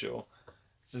controversial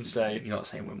and say You're not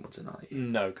saying Wimbledon, are you?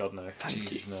 no. God no. Thank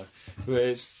Jesus you. no. But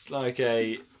it's like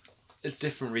a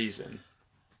different reason,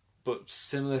 but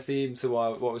similar theme to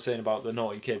what we're saying about the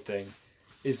naughty kid thing,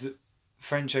 is that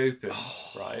French Open,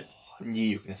 right? I knew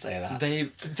you were going to say that.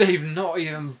 They've not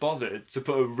even bothered to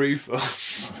put a roof up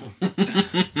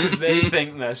because they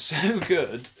think they're so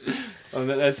good and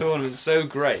that their tournament's so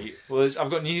great. Well,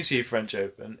 I've got news for you, French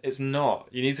Open. It's not.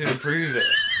 You need to improve it.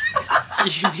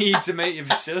 You need to make your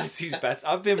facilities better.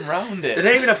 I've been round it. They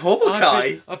don't even have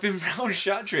Hawkeye. I've been round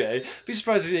Chatrier. Be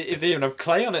surprised if they even have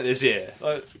clay on it this year.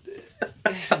 Like,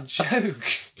 it's a joke.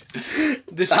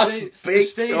 That's big. The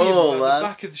stadium, Oh, the man.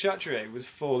 back of the Chatrier was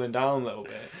falling down a little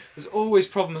bit. There's always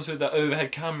problems with the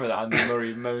overhead camera that Andy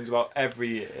Murray moans about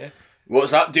every year.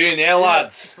 What's that doing there,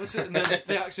 lads? What's it? And then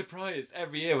they act surprised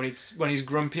every year when he's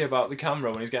grumpy about the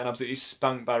camera when he's getting absolutely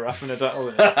spanked by Rafa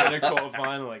Nadal in a quarter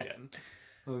final again.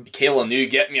 Killing you,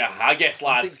 get me a haggis,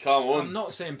 lads. Come on. I'm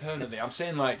not saying permanently. I'm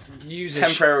saying like use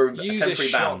Temporary a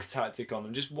shock ban. tactic on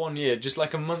them. Just 1 year, just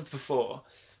like a month before.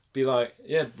 Be like,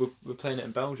 yeah, we're playing it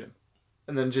in Belgium,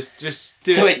 and then just do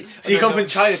So it. wait, so you come from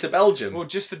China to Belgium? Well,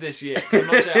 just for this year. I'm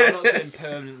not saying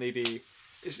permanently be.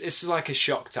 It's like a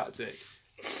shock tactic.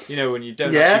 You know, when you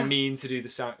don't actually mean to do the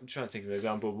sanction. I'm trying to think of an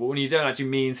example, but when you don't actually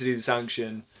mean to do the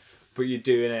sanction, but you're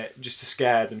doing it just to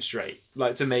scare them straight,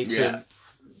 like to make them.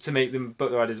 To make them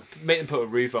put their ideas, make them put a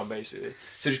roof on, basically.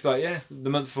 So just be like, yeah, the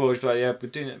month before, just be like, yeah, we're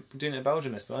doing it in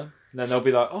Belgium this time. And then they'll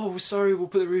be like, oh, sorry, we'll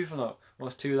put the roof on up. Well,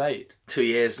 it's too late. 2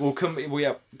 years. We'll come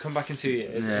back in 2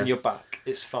 years, and you're back.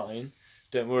 It's fine.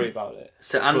 Don't worry about it.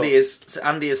 So Andy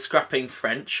is scrapping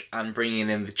French and bringing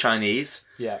in the Chinese.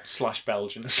 Yeah, /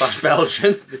 Belgian. /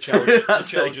 Belgian. The children. That's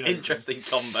the children an interesting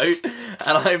combo.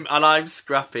 And I'm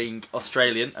scrapping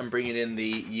Australian and bringing in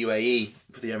the UAE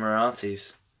for the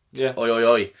Emiratis. Yeah. Oi, oi,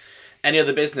 oi. Any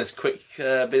other business? Quick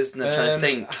business, trying to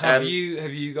think. Have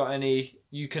you got any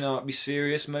you cannot be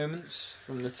serious moments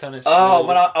from the tennis? Oh,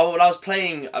 when I was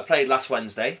playing, I played last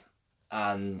Wednesday,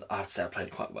 and I have to say I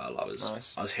played quite well. I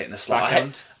was hitting a slide.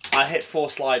 Backhand. I hit 4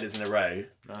 sliders in a row.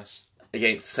 Nice.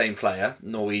 Against the same player,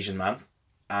 Norwegian man,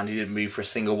 and he didn't move for a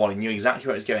single one. He knew exactly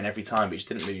where it was going every time, but he just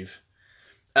didn't move.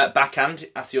 Backhand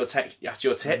after your tip,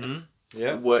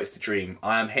 Yeah, works the dream.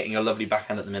 I am hitting a lovely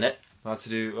backhand at the minute. I'll have to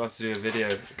do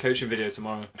a coaching video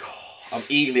tomorrow. I'm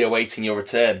eagerly awaiting your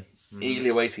return. Eagerly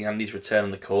awaiting Andy's return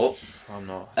on the court. I'm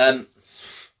not.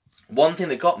 One thing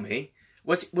that got me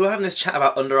was we were having this chat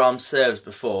about underarm serves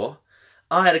before.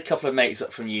 I had a couple of mates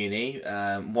up from uni,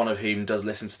 one of whom does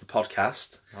listen to the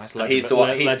podcast. Nice,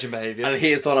 legend behaviour. And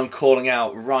he is the one I'm calling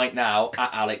out right now at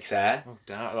Alex Air. Oh,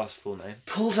 damn, that's full name.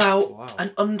 Pulls out an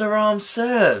underarm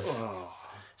serve. Oh.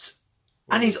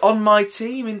 And he's on my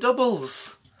team in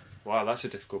doubles. Wow, that's a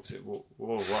difficult position. Whoa,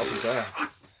 what was there?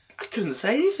 I couldn't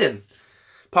say anything.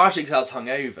 Partially because I was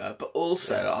hungover, but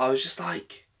also I was just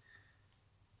like,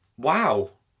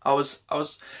 wow. I was,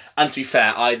 and to be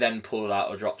fair, I then pulled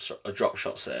out a drop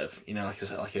shot serve. You know, like I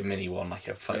said, like a mini one, like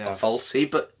a falsie.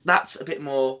 But that's a bit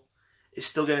more. It's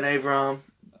still going overarm,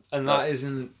 and that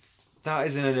isn't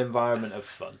an environment of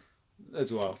fun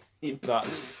as well.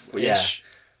 That's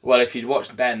Well, if you'd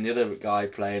watched Ben, the other guy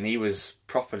playing, he was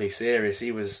properly serious.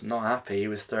 He was not happy. He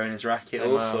was throwing his racket,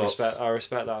 all sorts. I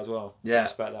respect that as well. Yeah. I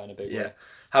respect that in a big way.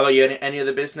 How about you? Any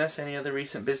other business? Any other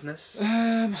recent business?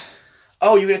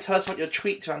 Oh, you were going to tell us about your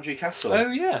tweet to Andrew Castle.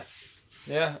 Oh, yeah.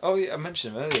 Yeah. Oh, yeah. I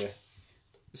mentioned him earlier.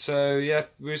 So, yeah,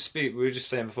 we were just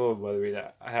saying before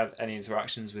whether I had any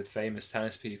interactions with famous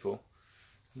tennis people.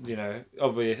 You know,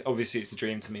 obviously it's a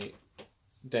dream to meet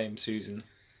Dame Susan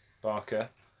Barker.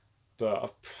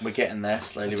 But we're getting there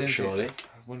slowly but surely. I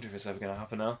wonder if it's ever going to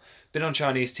happen now. Been on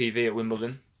Chinese TV at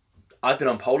Wimbledon. I've been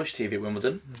on Polish TV at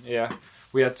Wimbledon. Yeah.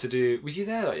 We had to do... Were you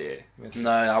there that year?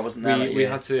 No, I wasn't there that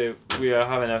year. We were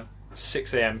having a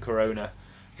 6 a.m. Corona.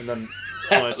 And then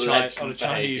on a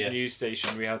Chinese news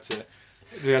station, we had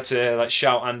to like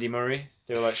shout Andy Murray.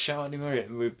 They were like, shout Andy Murray.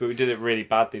 But we did it really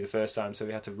badly the first time, so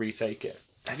we had to retake it.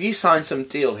 Have you signed some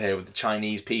deal here with the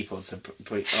Chinese people to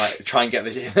like try and get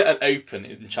an open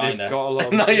in China? They've got a lot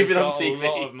of, now you've been on got TV. A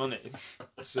lot of money,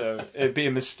 so it'd be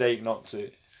a mistake not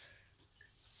to.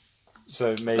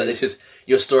 So maybe. But this is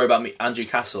your story about me, Andrew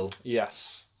Castle.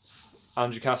 Yes,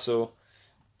 Andrew Castle.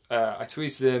 I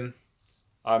tweeted him.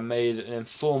 I made an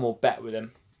informal bet with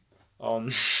him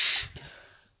on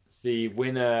the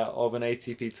winner of an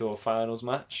ATP Tour Finals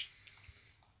match,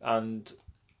 and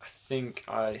I think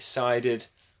I sided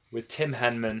with Tim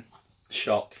Henman.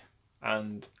 Shock.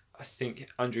 And I think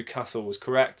Andrew Castle was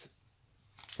correct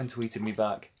and tweeted me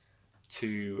back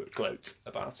to gloat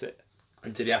about it.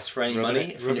 And did he ask for any Rubbing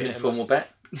money it- for an rubbing it in informal bet?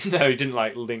 No, he didn't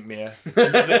link me a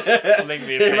link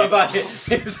me a Here are my,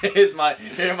 PayPal.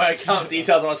 here are my account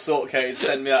details on my sort code.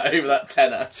 Send me that over that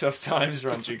tenner. Tough times for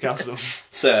Andrew Castle.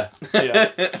 Sir.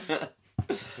 Yeah.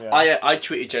 Yeah. I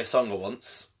tweeted Joe Songa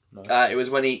once. Nice. It was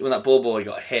when that ball boy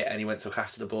got hit and he went to look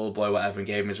after the ball boy, whatever, and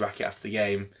gave him his racket after the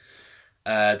game.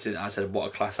 I said, what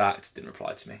a class act. Didn't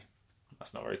reply to me.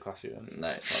 That's not very classy then. Is it? No,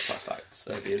 it's not a class act.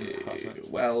 So Maybe it isn't a class act.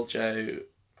 Well, Joe,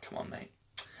 come on, mate.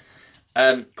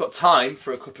 Got time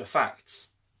for a couple of facts.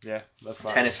 Yeah, love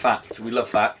facts. Tennis facts. We love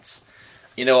facts.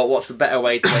 You know what? What's a better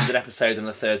way to end an episode on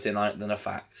a Thursday night than a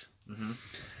fact? Mm-hmm.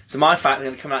 So my fact, I'm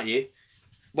going to come at you.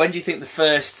 When do you think the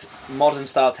first modern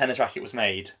style tennis racket was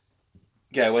made?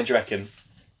 Go. When do you reckon?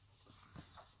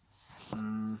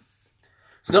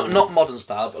 So not modern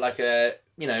style, but like a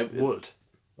Wood.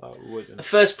 Like wood. the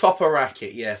first proper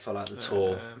racket. Yeah, for like the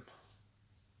tour.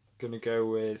 Gonna go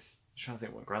with. I'm trying to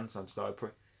think when Grand Slam started.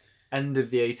 Probably end of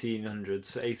the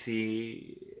 1800s.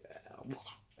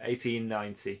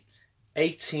 1890.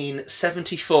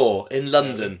 1874 in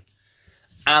London.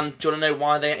 And do you want to know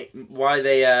why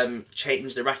they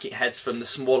changed the racket heads from the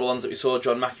smaller ones that we saw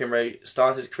John McEnroe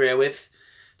start his career with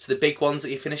to the big ones that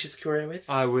he finished his career with?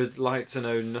 I would like to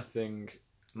know nothing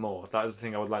more. That is the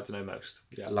thing I would like to know most.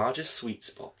 Yeah, Larger sweet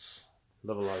spots.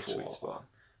 love a large Four. sweet spot.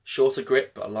 Shorter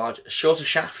grip, but a shorter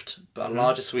shaft, but a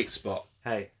larger sweet spot.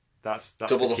 Hey, that's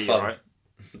Double the the key, fun. right?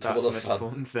 Double That's the the most fun.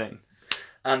 important thing.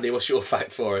 Andy, what's your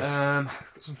fact for us? Got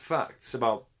some facts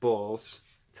about balls,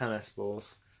 tennis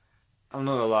balls. I'm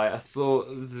not gonna lie, I thought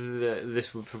that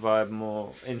this would provide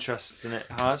more interest than it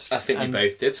has. I think we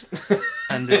both did.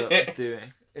 ended up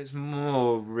doing. It's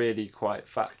more really quite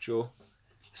factual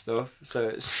stuff. So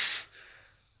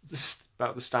it's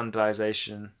about the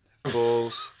standardisation of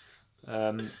balls.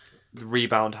 The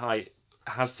rebound height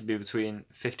has to be between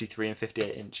 53 and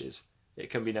 58 inches. It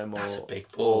can be no more That's a big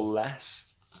or ball. less.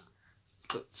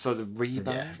 So the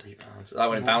rebound, Yeah, rebounds. That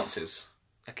when it bounces.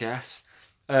 I guess.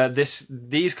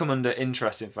 These come under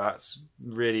interesting facts.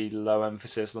 Really low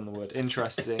emphasis on the word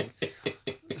interesting.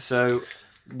 So,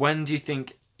 when do you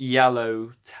think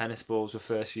yellow tennis balls were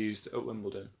first used at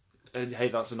Wimbledon? Hey,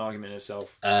 that's an argument in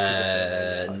itself.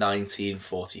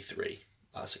 1943.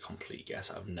 That's a complete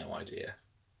guess. I have no idea.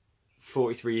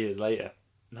 43 years later,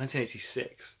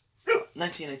 1986.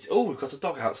 1980. Oh, we've got a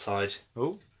dog outside.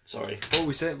 Oh, Sorry. we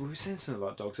were saying something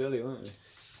about dogs earlier, weren't we?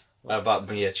 About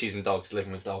choosing dogs,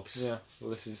 living with dogs. Yeah.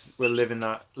 Well, we're living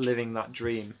that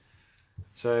dream.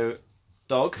 So,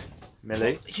 dog,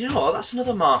 Millie. You know what? That's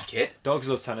another market. Dogs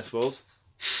love tennis balls.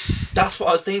 That's what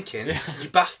I was thinking. You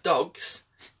bath dogs,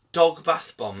 dog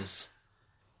bath bombs,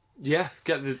 Yeah,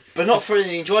 but not for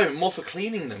the enjoyment, more for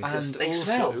cleaning them because and they also,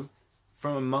 smell.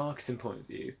 from a marketing point of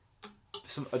view,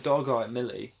 a dog like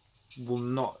Millie will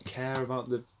not care about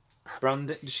the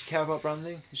branding. Does she care about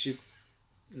branding?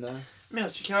 No. Mel,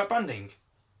 do you care about branding?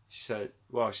 She said,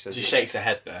 She shakes her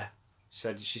head there.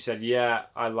 She said, yeah,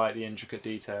 I like the intricate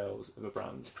details of a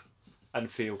brand and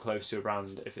feel close to a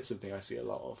brand if it's something I see a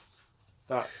lot of.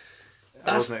 I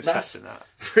wasn't expecting that.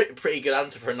 Pretty good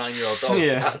answer for a 9-year-old dog.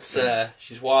 Yeah. That's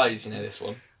she's wise, this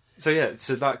one. So yeah,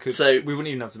 that could. So- we wouldn't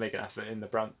even have to make an effort in the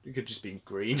brand. It could just be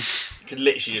green. It could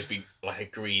literally just be like a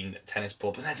green tennis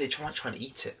ball, but then they try and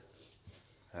eat it.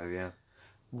 Oh yeah.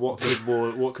 What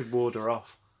could ward her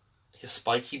off? Like a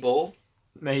spiky ball.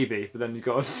 Maybe, but then you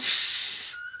got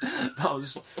that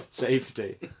was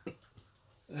safety.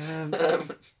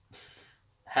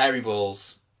 Hairy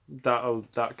balls,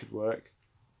 That could work.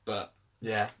 but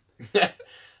yeah.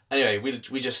 Anyway,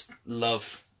 we just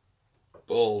love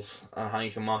balls and how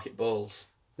you can market balls.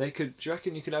 Do you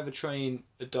reckon you could ever train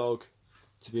a dog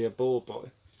to be a ball boy?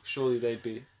 Surely they'd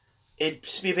be. It'd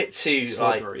just be a bit too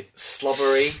Slobbery.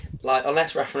 slobbery. Like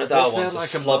unless Rafa What Nadal if they wants had, a like,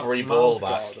 slobbery ball mouth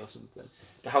back. guard or something?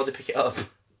 But how would they pick it up?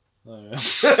 I don't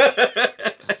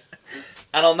know.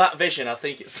 And on that vision, I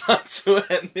think it's time to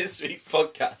end this week's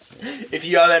podcast. If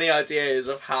you have any ideas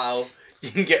of how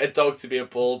you can get a dog to be a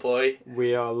ball boy,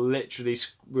 We are literally,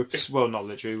 not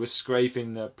literally, we're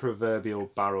scraping the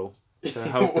proverbial barrel. So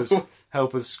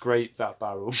help us scrape that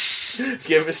barrel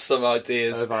give us some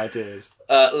ideas. of ideas.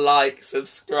 Like,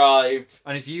 subscribe.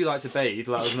 And if you like to bathe,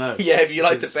 let us know. Yeah, if you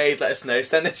like to Because bathe, let us know.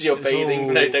 Send us your it's bathing.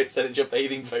 all- No, don't send us your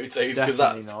bathing photos because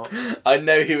Definitely not. I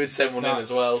know who would send one in as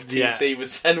That's- well. yeah. TC would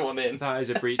send one in. That is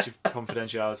a breach of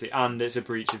confidentiality, and it's a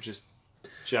breach of just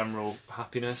general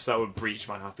happiness. That would breach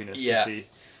my happiness Yeah. to see.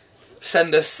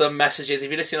 Send us some messages. If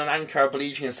you're listening on Anchor, I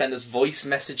believe you can send us voice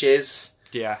messages.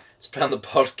 Yeah. To play on the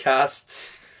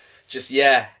podcast. Just,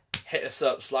 hit us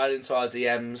up. Slide into our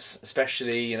DMs.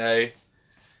 Especially,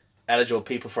 eligible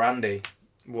people for Andy.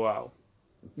 Wow.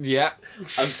 Yeah.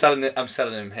 I'm selling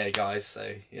him here, guys.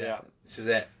 So, Yeah. This is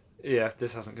it. Yeah, if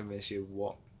this hasn't convinced you,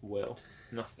 what will?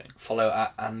 Nothing. Follow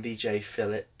at Andy J.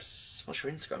 Phillips. What's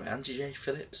your Instagram? Andy J.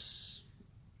 Phillips?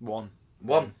 1.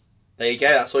 There you go.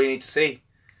 That's all you need to see.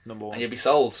 Number 1. And you'll be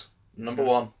sold. Number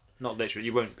 1. Not literally.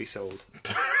 You won't be sold.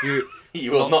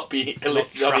 You will not be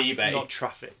listed on eBay. Not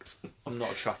trafficked. I'm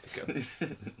not a trafficker.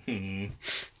 And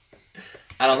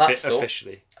on that thought,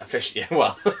 officially, yeah,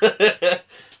 well.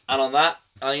 And on that,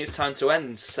 I think it's time to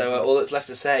end. So all that's left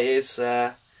to say is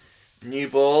new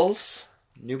balls.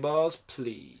 New bars,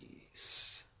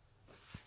 please.